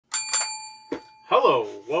Hello,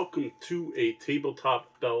 welcome to a Tabletop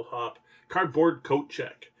Bellhop cardboard coat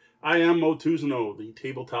check. I am Mo Tuzano, the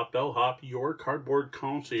Tabletop Bellhop, your cardboard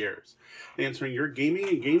concierge, answering your gaming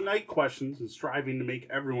and game night questions and striving to make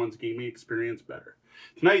everyone's gaming experience better.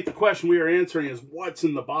 Tonight, the question we are answering is what's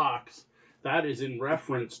in the box? That is in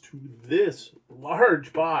reference to this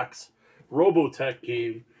large box Robotech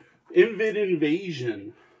game, Invid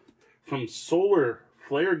Invasion, from Solar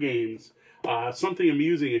Flare Games. Something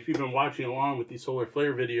amusing if you've been watching along with these Solar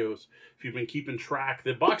Flare videos, if you've been keeping track,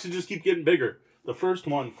 the boxes just keep getting bigger. The first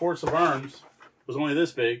one, Force of Arms, was only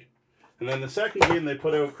this big. And then the second game they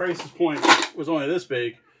put out, Crisis Point, was only this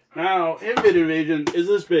big. Now, Invid Invasion is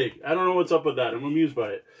this big. I don't know what's up with that. I'm amused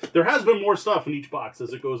by it. There has been more stuff in each box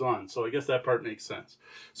as it goes on, so I guess that part makes sense.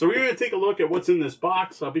 So we're going to take a look at what's in this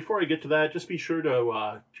box. Before I get to that, just be sure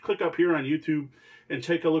to click up here on YouTube and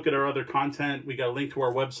take a look at our other content. We got a link to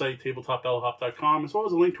our website, tabletopbellhop.com, as well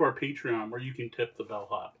as a link to our Patreon where you can tip the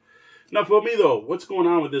Bellhop. Enough about me, though. What's going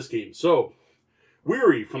on with this game? So,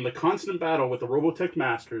 weary from the constant battle with the Robotech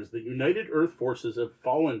Masters, the United Earth forces have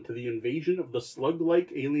fallen to the invasion of the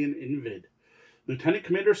slug-like alien Invid. Lieutenant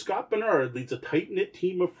Commander Scott Bernard leads a tight-knit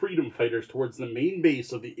team of freedom fighters towards the main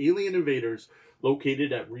base of the alien invaders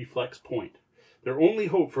located at Reflex Point. Their only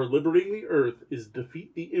hope for liberating the Earth is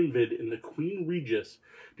defeat the Invid in the Queen Regess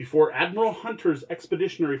before Admiral Hunter's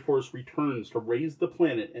Expeditionary force returns to raze the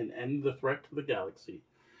planet and end the threat to the galaxy.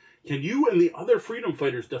 Can you and the other freedom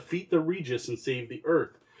fighters defeat the Regess and save the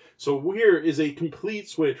Earth? So here is a complete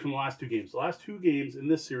switch from the last two games. The last two games in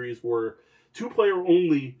this series were two-player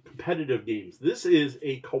only competitive games. This is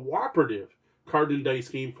a cooperative card and dice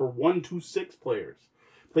game for 1 to 6 players,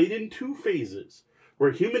 played in 2 phases,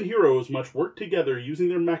 where human heroes must work together using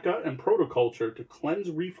their mecha and protoculture to cleanse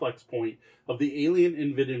Reflex Point of the alien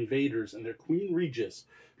Invid invaders and their Queen Regess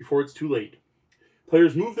before it's too late.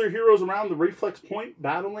 Players move their heroes around the Reflex Point,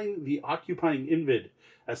 battling the occupying Invid.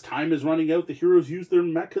 As time is running out, the heroes use their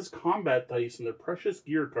mecha's combat dice and their precious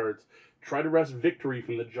gear cards to try to wrest victory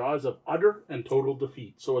from the jaws of utter and total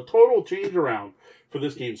defeat. So a total change around for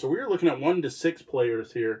this game. So we're looking at 1 to 6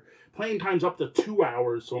 players here. Playing time's up to 2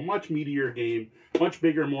 hours, so a much meatier game, much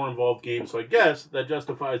bigger, more involved game. So I guess that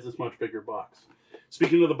justifies this much bigger box.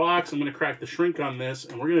 Speaking of the box, I'm going to crack the shrink on this,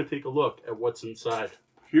 and we're going to take a look at what's inside.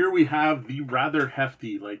 Here we have the rather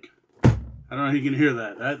hefty, I don't know if you can hear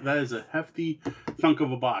that. That is a hefty thunk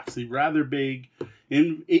of a box. The rather big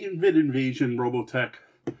Invid Invasion Robotech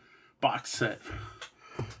box set.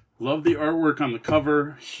 Love the artwork on the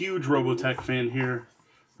cover. Huge Robotech fan here.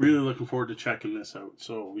 Really looking forward to checking this out.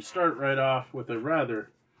 So we start right off with a rather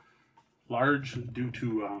large due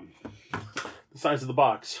to the size of the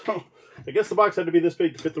box. So I guess the box had to be this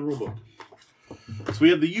big to fit the rulebook. So we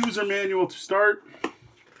have the user manual to start.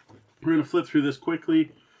 We're going to flip through this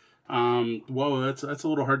quickly. Whoa, that's a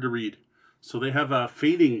little hard to read. So they have a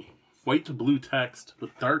fading white to blue text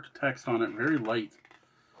with dark text on it, very light.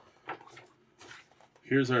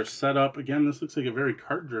 Here's our setup. Again, this looks like a very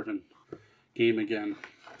card-driven game again.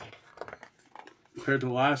 Compared to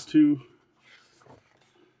the last two,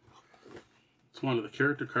 it's one of the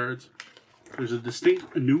character cards. There's a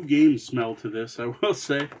distinct new game smell to this, I will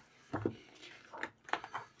say.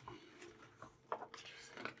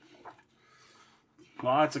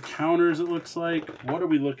 Lots of counters, it looks like. What are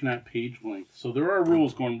we looking at page length? So there are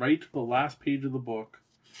rules going right to the last page of the book.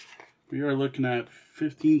 We are looking at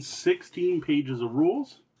 15, 16 pages of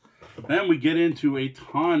rules. Then we get into a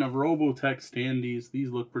ton of Robotech standees. These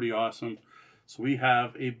look pretty awesome. So we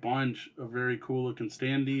have a bunch of very cool looking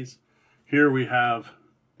standees. Here we have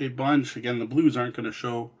a bunch. Again, the blues aren't going to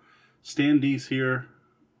show. Standees here.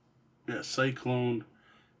 Yeah, Cyclone.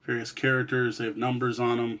 Various characters. They have numbers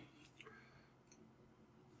on them.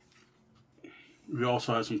 We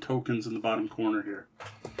also have some tokens in the bottom corner here.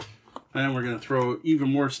 And we're going to throw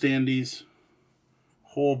even more standees.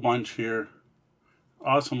 Whole bunch here.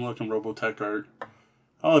 Awesome looking Robotech art.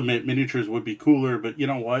 I'll admit miniatures would be cooler, but you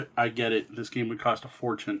know what? I get it. This game would cost a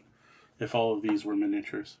fortune if all of these were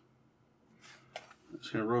miniatures. I'm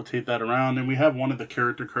just going to rotate that around. And we have one of the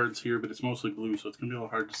character cards here, but it's mostly blue, so it's going to be a little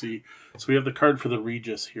hard to see. So we have the card for the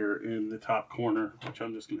Regess here in the top corner, which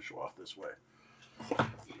I'm just going to show off this way.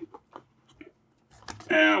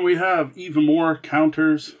 And we have even more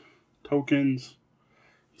counters, tokens,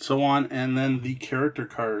 so on, and then the character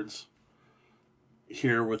cards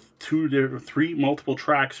here with 3 multiple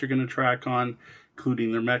tracks you're going to track on,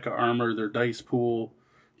 including their mecha armor, their dice pool,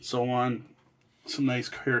 so on. Some nice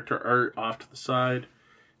character art off to the side.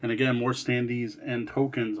 And again, more standees and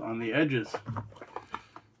tokens on the edges.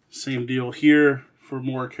 Same deal here for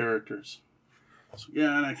more characters. So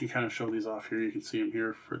yeah, and I can kind of show these off here. You can see them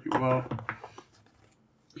here pretty well.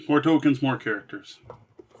 More tokens, more characters.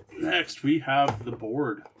 Next, we have the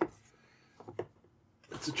board.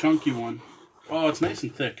 It's a chunky one. Oh, it's nice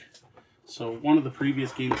and thick. So one of the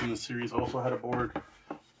previous games in the series also had a board.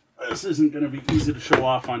 This isn't going to be easy to show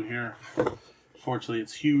off on here. Fortunately,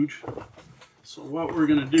 it's huge. So what we're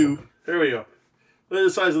going to do, there we go. Look at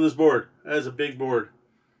the size of this board. That is a big board.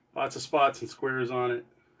 Lots of spots and squares on it.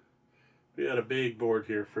 We got a big board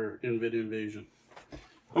here for Invid Invasion.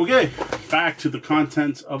 Okay, back to the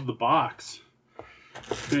contents of the box.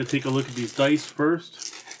 I'm going to take a look at these dice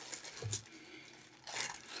first.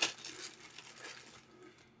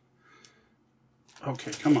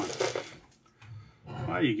 Okay, come on.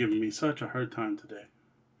 Why are you giving me such a hard time today?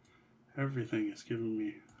 Everything is giving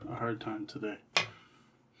me a hard time today.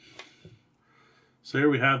 So here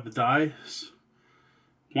we have the dice.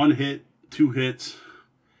 1 hit, 2 hits,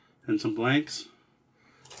 and some blanks.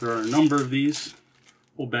 There are a number of these.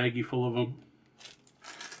 Whole baggie full of them.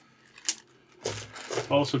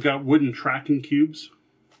 Also got wooden tracking cubes.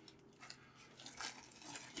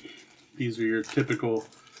 These are your typical,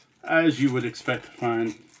 as you would expect to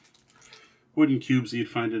find, wooden cubes that you'd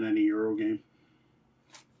find in any Euro game.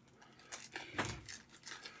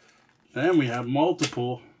 Then we have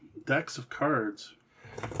multiple decks of cards.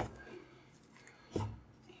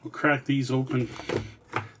 We'll crack these open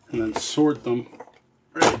and then sort them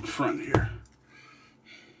right in front here.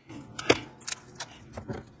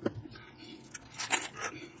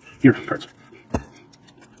 Here, cards.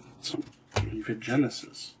 Some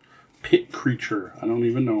Regess. Pit Creature. I don't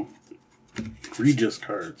even know. Regess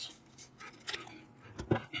cards.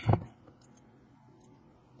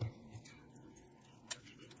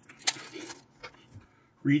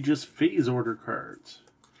 Regess phase order cards.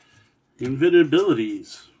 Invid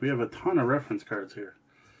abilities. We have a ton of reference cards here.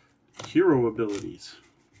 Hero abilities.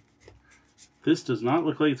 This does not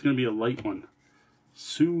look like it's going to be a light one.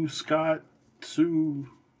 Sue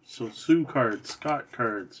cards, Scott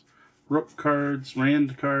cards, Rook cards,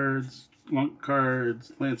 Rand cards, Lunk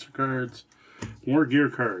cards, Lancer cards, more gear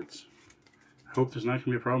cards. I hope there's not going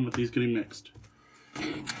to be a problem with these getting mixed.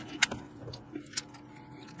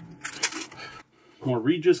 More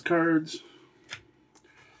Regess cards,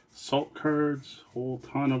 assault cards, whole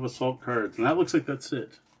ton of assault cards, and that looks like that's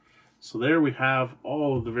it. So there we have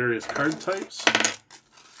all of the various card types.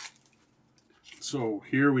 So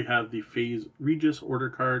here we have the phase Regess order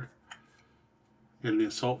card and the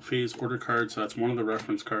assault phase order card. So that's one of the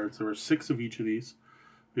reference cards. There were 6 of each of these.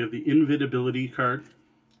 We have the Invid ability card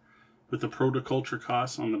with the protoculture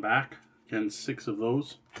costs on the back. Again, 6 of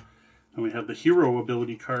those. And we have the hero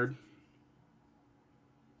ability card.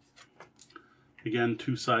 Again,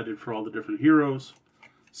 2-sided for all the different heroes.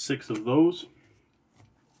 6 of those.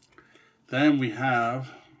 Then we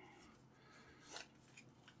have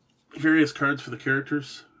various cards for the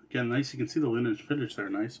characters. Again, nice. You can see the lineage finish there,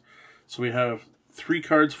 nice. So we have 3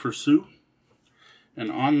 cards for Sue. And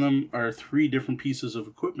on them are 3 different pieces of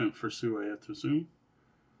equipment for Sue, I have to assume.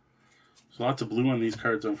 So lots of blue on these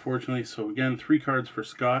cards, unfortunately. So again, 3 cards for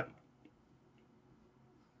Scott.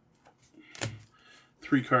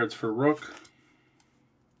 3 cards for Rook.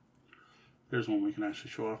 There's one we can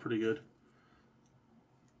actually show off pretty good.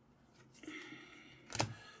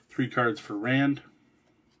 3 cards for Rand.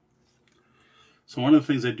 So one of the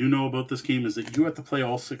things I do know about this game is that you have to play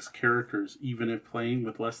all 6 characters, even if playing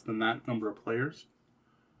with less than that number of players.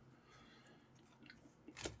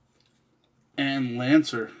 And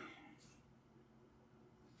Lancer.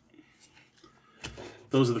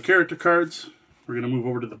 Those are the character cards. We're going to move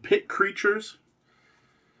over to the pit creatures.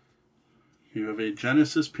 You have a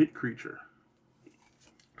Genesis pit creature.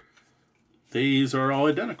 These are all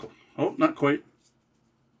identical. Oh, not quite.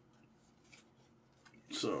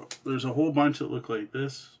 So there's a whole bunch that look like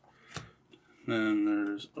this. Then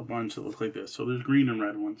there's a bunch that look like this. So there's green and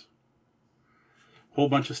red ones. Whole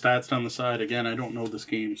bunch of stats down the side. Again, I don't know this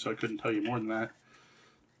game, so I couldn't tell you more than that.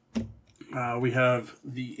 We have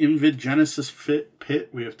the Invid Genesis Pit.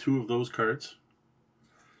 We have 2 of those cards.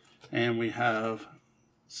 And we have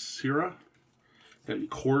Syrah and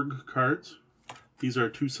Korg cards. These are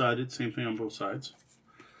 2-sided, same thing on both sides.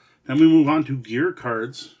 Then we move on to gear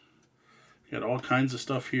cards. Got all kinds of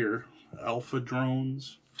stuff here. Alpha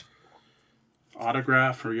drones,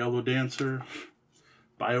 autograph or yellow dancer,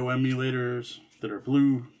 bioemulators that are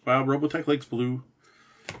blue. Wow, Robotech likes blue.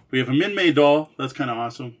 We have a Min-May doll. That's kind of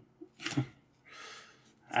awesome.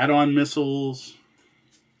 Add-on missiles,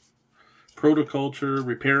 protoculture,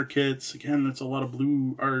 repair kits. Again, that's a lot of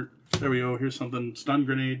blue art. There we go. Here's something. Stun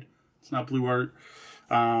grenade. It's not blue art.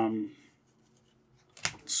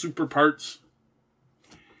 Super parts.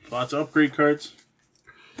 Lots of upgrade cards.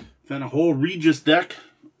 Then a whole Regess deck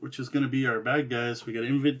which is going to be our bad guys. We got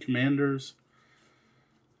Invid Commanders,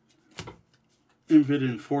 Invid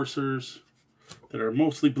Enforcers that are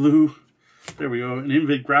mostly blue. There we go. An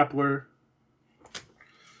Invid Grappler,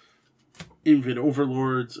 Invid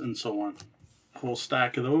Overlords, and so on. Whole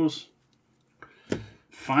stack of those.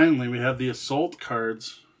 Finally, we have the Assault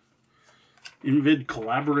cards. Invid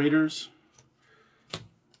Collaborators,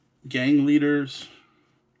 Gang Leaders,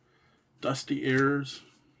 Dusty Heirs,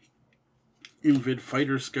 Invid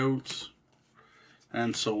Fighter Scouts,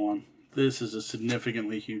 and so on. This is a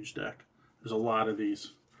significantly huge deck. There's a lot of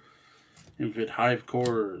these. Invid Hive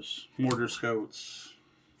Cores, Mortar Scouts.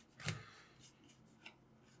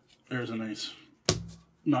 There's a nice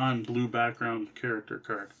non-blue background character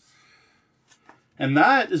card. And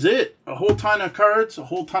that is it. A whole ton of cards, a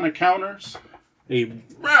whole ton of counters, a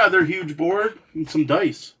rather huge board, and some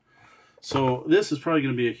dice. So this is probably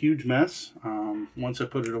going to be a huge mess once I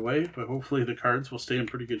put it away, but hopefully the cards will stay in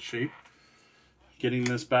pretty good shape. Getting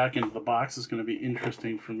this back into the box is going to be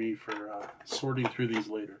interesting for me for sorting through these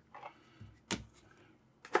later.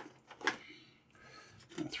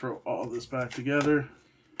 I'll throw all this back together.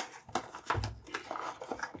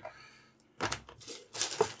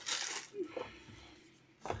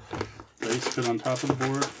 Dice fit on top of the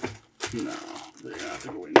board. No, they have to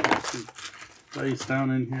go in here. Dice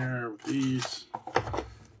down in here with these.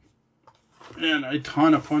 And a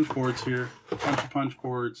ton of punch boards here. A bunch of punch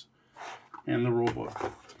boards. And the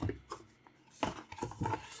rulebook.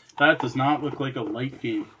 That does not look like a light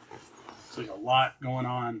game. It's like a lot going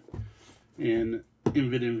on in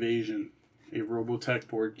Invid Invasion, a Robotech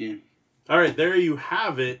board game. Alright, there you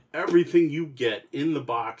have it. Everything you get in the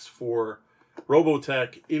box for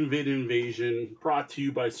Robotech Invid Invasion, brought to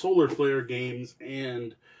you by Solar Flare Games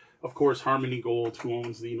and, of course, Harmony Gold, who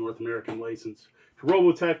owns the North American license to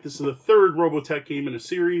Robotech. This is the third Robotech game in a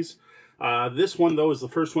series. This one, though, is the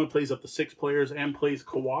first one. Plays up to 6 players and plays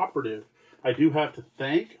cooperative. I do have to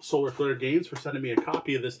thank Solar Flare Games for sending me a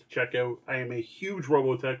copy of this to check out. I am a huge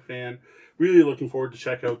Robotech fan. Really looking forward to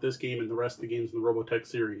check out this game and the rest of the games in the Robotech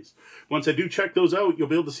series. Once I do check those out, you'll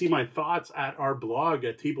be able to see my thoughts at our blog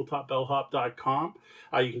at tabletopbellhop.com.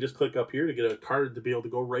 You can just click up here to get a card to be able to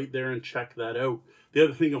go right there and check that out. The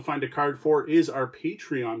other thing you'll find a card for is our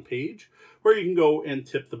Patreon page, where you can go and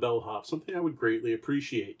tip the Bellhop, something I would greatly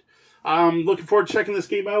appreciate. Looking forward to checking this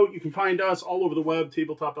game out. You can find us all over the web,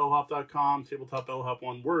 tabletopbellhop.com, tabletopbellhop,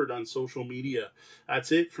 one word, on social media.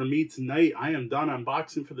 That's it for me tonight. I am done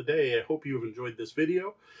unboxing for the day. I hope you have enjoyed this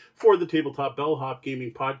video. For the Tabletop Bellhop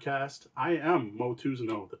Gaming Podcast, I am Mo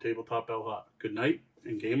Tuzano, the Tabletop Bellhop. Good night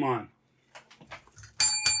and game on.